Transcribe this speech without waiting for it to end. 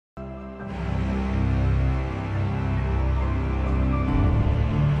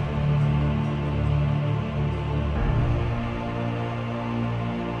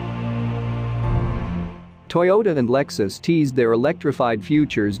Toyota and Lexus teased their electrified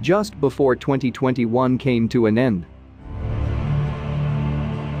futures just before 2021 came to an end.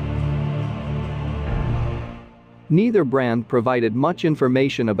 Neither brand provided much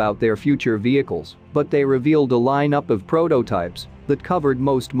information about their future vehicles, but they revealed a lineup of prototypes that covered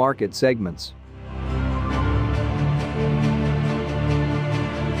most market segments.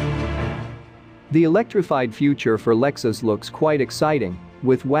 The electrified future for Lexus looks quite exciting,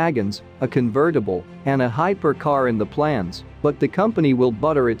 with wagons, a convertible, and a hypercar in the plans, but the company will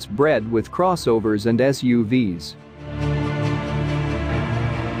butter its bread with crossovers and SUVs.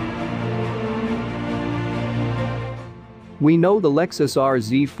 We know the Lexus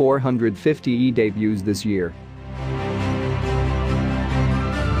RZ 450e debuts this year.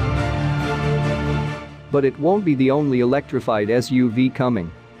 But it won't be the only electrified SUV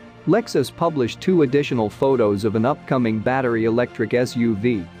coming. Lexus published 2 additional photos of an upcoming battery electric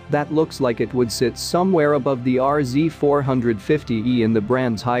SUV that looks like it would sit somewhere above the RZ 450e in the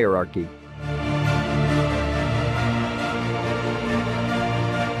brand's hierarchy.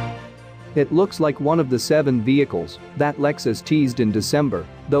 It looks like one of the 7 vehicles that Lexus teased in December,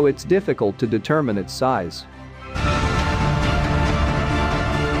 though it's difficult to determine its size.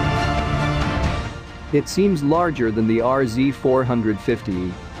 It seems larger than the RZ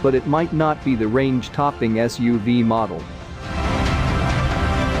 450e, but it might not be the range-topping SUV model.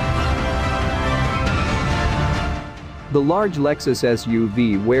 The large Lexus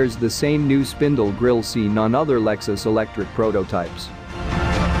SUV wears the same new spindle grille seen on other Lexus electric prototypes.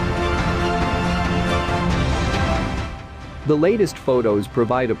 The latest photos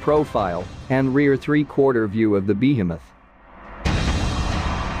provide a profile and rear three-quarter view of the behemoth.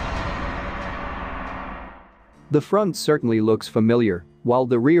 The front certainly looks familiar, while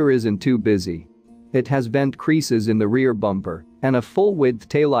the rear isn't too busy. It has vent creases in the rear bumper and a full-width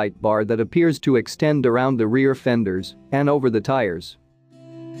taillight bar that appears to extend around the rear fenders and over the tires.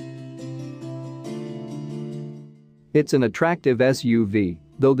 It's an attractive SUV,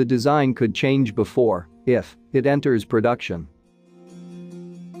 though the design could change before, if it enters production.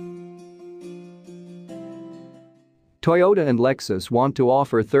 Toyota and Lexus want to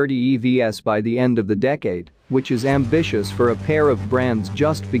offer 30 EVs by the end of the decade, which is ambitious for a pair of brands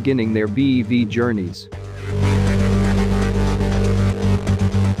just beginning their BEV journeys.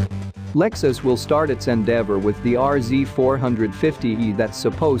 Lexus will start its endeavor with the RZ 450e that's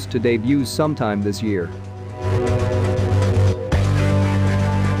supposed to debut sometime this year.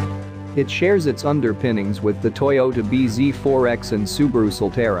 It shares its underpinnings with the Toyota bZ4X and Subaru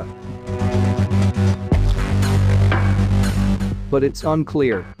Solterra. But it's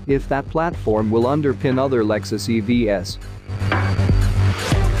unclear if that platform will underpin other Lexus EVs.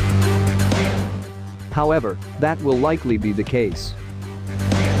 However, that will likely be the case.